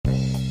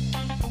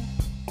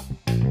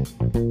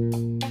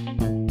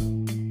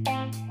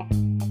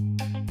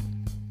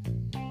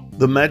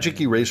The Magic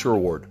Eraser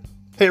Award.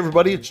 Hey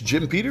everybody, it's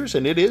Jim Peters,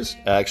 and it is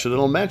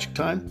Accidental Magic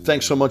Time.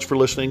 Thanks so much for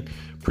listening.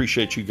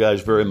 Appreciate you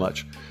guys very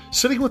much.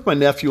 Sitting with my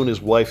nephew and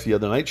his wife the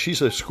other night.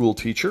 She's a school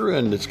teacher,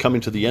 and it's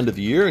coming to the end of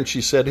the year, and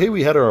she said, hey,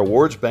 we had our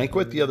awards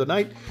banquet the other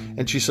night,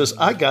 and she says,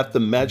 I got the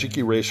Magic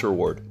Eraser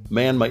Award.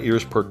 Man, my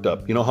ears perked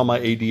up. You know how my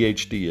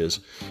ADHD is.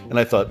 And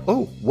I thought,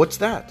 oh, what's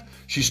that?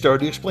 She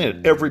started to explain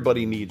it.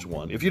 Everybody needs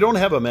one. If you don't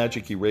have a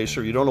magic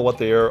eraser, you don't know what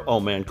they are, oh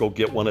man, go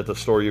get one at the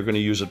store. You're going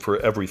to use it for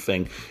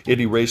everything. It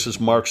erases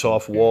marks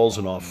off walls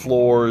and off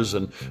floors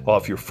and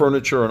off your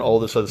furniture and all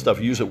this other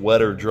stuff. Use it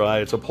wet or dry.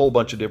 It's a whole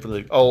bunch of different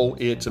things. Oh,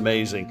 it's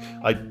amazing.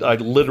 I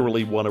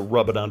literally want to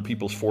rub it on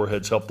people's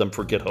foreheads, help them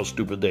forget how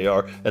stupid they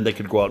are, and they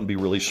could go out and be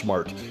really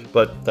smart.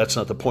 But that's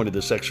not the point of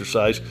this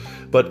exercise.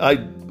 But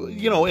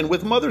and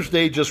with Mother's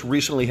Day just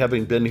recently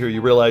having been here, you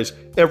realize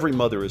every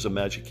mother is a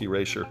magic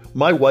eraser.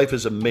 My wife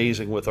is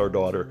amazing with our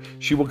daughter.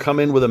 She will come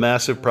in with a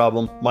massive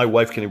problem. My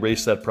wife can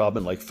erase that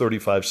problem in like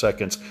 35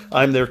 seconds.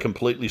 I'm there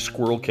completely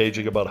squirrel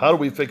caging about how do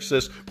we fix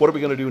this? What are we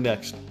going to do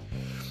next?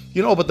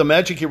 But the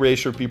magic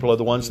eraser people are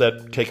the ones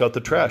that take out the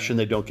trash and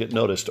they don't get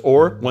noticed.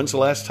 Or, when's the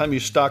last time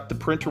you stocked the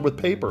printer with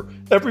paper?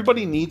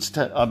 Everybody needs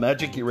a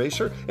magic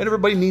eraser, and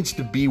everybody needs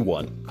to be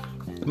one.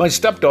 My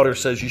stepdaughter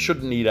says you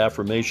shouldn't need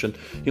affirmation.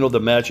 The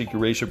magic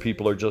eraser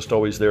people are just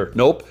always there.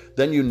 Nope.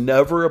 Then you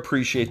never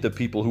appreciate the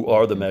people who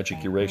are the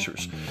magic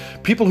erasers.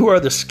 People who are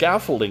the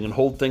scaffolding and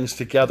hold things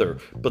together,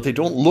 but they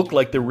don't look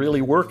like they're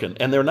really working,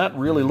 and they're not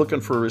really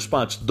looking for a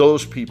response.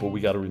 Those people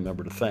we got to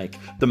remember to thank.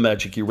 The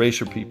magic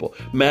eraser people.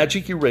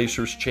 Magic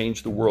erasers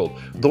change the world.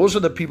 Those are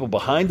the people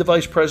behind the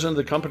vice president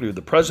of the company or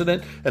the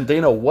president, and they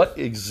know what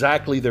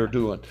exactly they're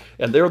doing.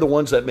 And they're the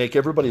ones that make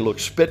everybody look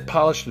spit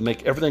polished and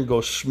make everything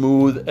go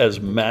smooth as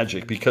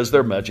magic, because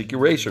they're magic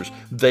erasers.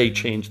 They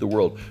change the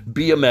world.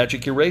 Be a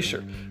magic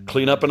eraser.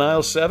 Clean up in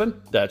aisle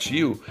 7? That's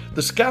you.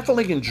 The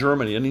scaffolding in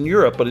Germany and in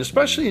Europe, but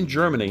especially in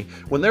Germany,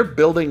 when they're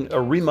building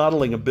or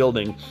remodeling a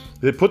building,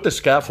 they put the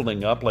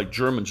scaffolding up like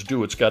Germans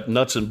do. It's got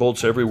nuts and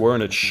bolts everywhere,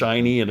 and it's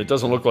shiny, and it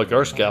doesn't look like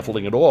our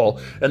scaffolding at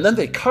all. And then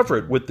they cover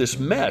it with this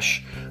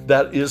mesh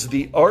that is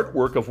the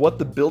artwork of what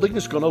the building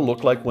is going to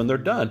look like when they're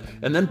done.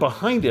 And then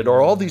behind it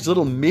are all these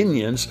little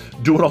minions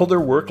doing all their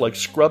work, like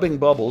scrubbing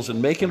bubbles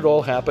and making it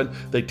all happen.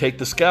 They take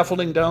the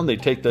scaffolding down, they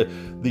take the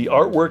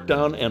artwork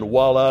down, and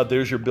voila,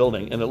 there's your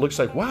building. And it looks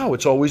like, wow,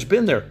 it's always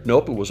been there.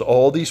 Nope, it was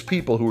all these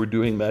people who were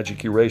doing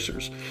magic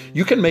erasers.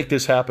 You can make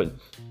this happen.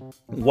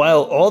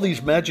 While all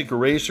these magic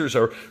erasers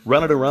are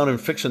running around and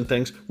fixing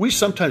things, we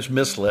sometimes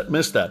miss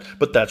that.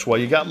 But that's why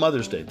you got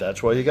Mother's Day.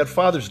 That's why you got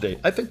Father's Day.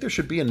 I think there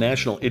should be a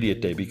National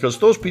Idiot Day, because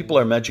those people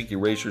are magic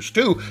erasers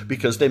too,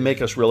 because they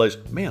make us realize,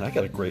 man, I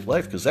got a great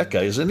life because that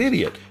guy is an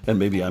idiot. And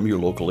maybe I'm your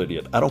local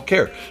idiot. I don't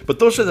care. But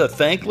those are the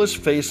thankless,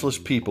 faceless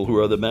people who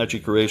are the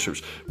magic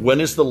erasers. When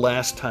is the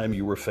last time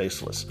you were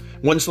faceless?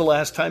 When's the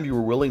last time you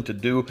were willing to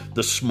do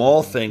the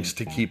small things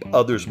to keep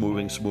others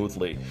moving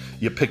smoothly?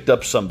 You picked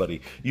up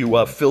somebody.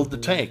 You filled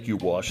the tank, you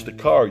washed the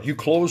car, you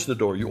closed the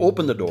door, you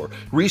opened the door.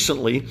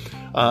 Recently,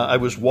 I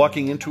was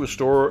walking into a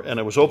store and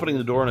I was opening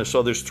the door and I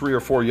saw there's 3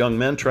 or 4 young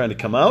men trying to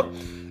come out.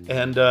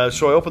 And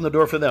so I opened the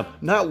door for them.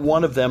 Not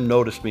one of them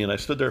noticed me, and I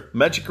stood there.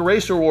 Magic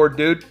Eraser Award,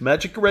 dude.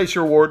 Magic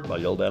Eraser Award. I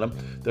yelled at him.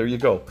 There you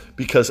go.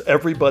 Because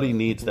everybody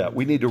needs that.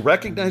 We need to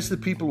recognize the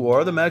people who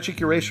are the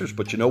magic erasers,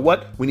 but you know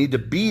what? We need to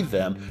be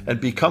them and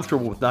be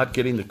comfortable with not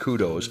getting the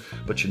kudos.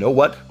 But you know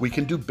what? We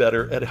can do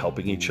better at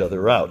helping each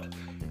other out.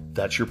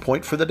 That's your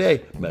point for the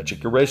day.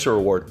 Magic Eraser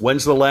Award.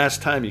 When's the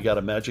last time you got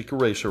a Magic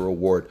Eraser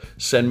Award?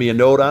 Send me a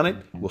note on it.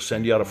 We'll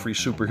send you out a free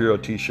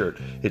superhero t-shirt.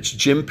 It's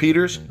Jim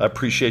Peters. I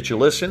appreciate you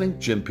listening.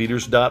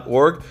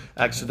 JimPeters.org.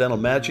 Accidental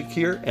Magic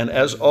here. And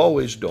as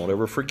always, don't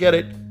ever forget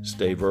it.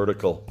 Stay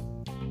vertical.